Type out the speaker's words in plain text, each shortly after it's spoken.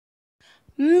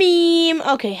Meme.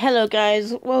 Okay, hello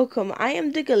guys, welcome. I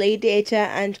am the Gladiator,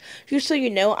 and just so you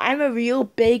know, I'm a real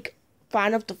big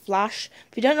fan of The Flash.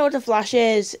 If you don't know what The Flash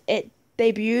is, it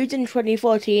debuted in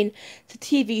 2014. It's a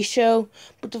TV show,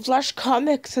 but The Flash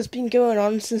comics has been going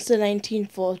on since the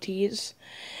 1940s.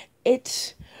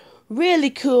 It's really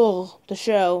cool, the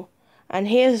show, and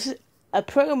here's a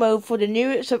promo for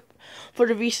for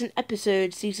the recent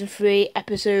episode, season 3,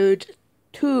 episode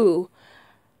 2,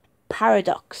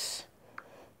 Paradox.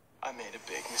 I made a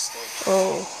big mistake.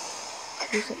 Oh. I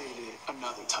created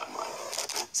another timeline.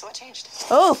 So what changed?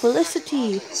 Oh,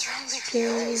 Felicity. What's wrong with you?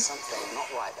 There's something not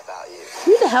right about you.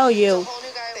 Who the hell are you? A whole new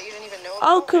guy that you didn't even know about.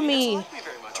 Alchemy. Like me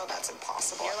very much. Well, that's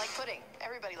impossible. You're like pudding.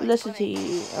 Everybody likes Felicity.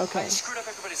 pudding. Okay. I screwed up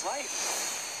everybody's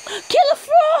life. Killer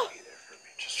Frost! Be there for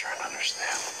me. Just trying to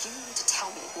understand. You need to tell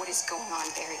me what is going on,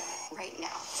 Barry, right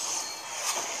now.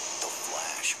 The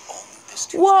Flash only this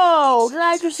Tuesday. Whoa! Did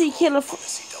I just see Killer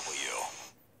Frost? CW.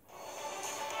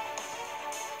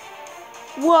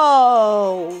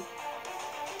 Whoa!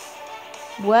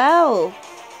 Well.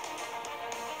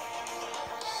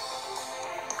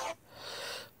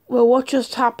 Well, what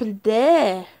just happened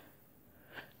there?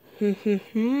 Well,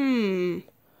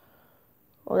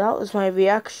 that was my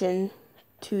reaction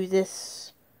to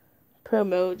this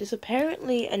promo. There's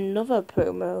apparently another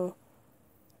promo.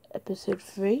 Episode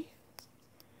 3.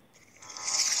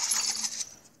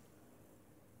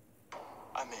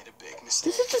 I made a big mistake.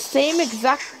 This is the same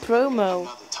exact promo.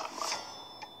 Another timeline.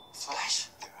 Flash,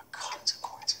 there are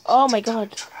consequences. Oh my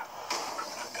god.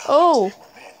 Oh.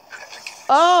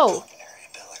 Oh.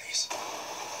 Abilities.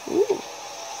 Ooh.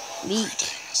 Neat.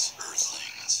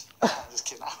 Earthlings. Just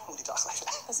kidding. I only talk like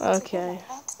that. Okay.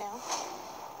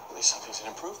 At least something's an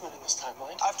improvement in this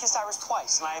timeline. I've kissed Iris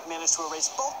twice, and I have managed to erase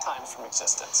both times from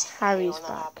existence. Harry's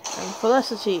back. And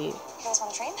Felicity. You guys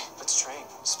want to train? Let's train.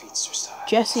 Speedster style.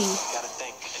 Jesse. Gotta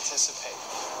think. Anticipate.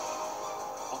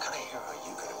 What kind of hero are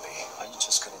you gonna be? Are you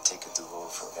just gonna take a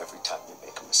do-over every time you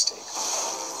make a mistake?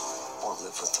 Or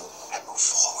live with them and move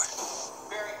forward?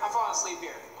 Barry, I'm falling asleep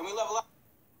here. Can we level up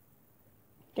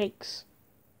Yikes.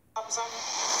 or something?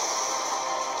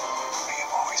 I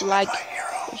have always Like been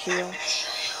my hero.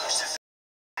 it's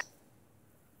real.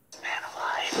 Man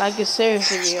alive. Like it's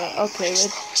seriously real. Okay,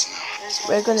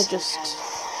 we're gonna just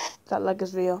that like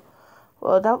is real.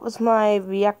 Well, that was my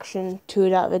reaction to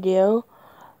that video,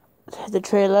 the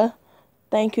trailer.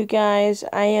 Thank you guys.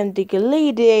 I am the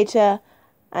Gladiator,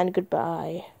 and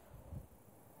goodbye.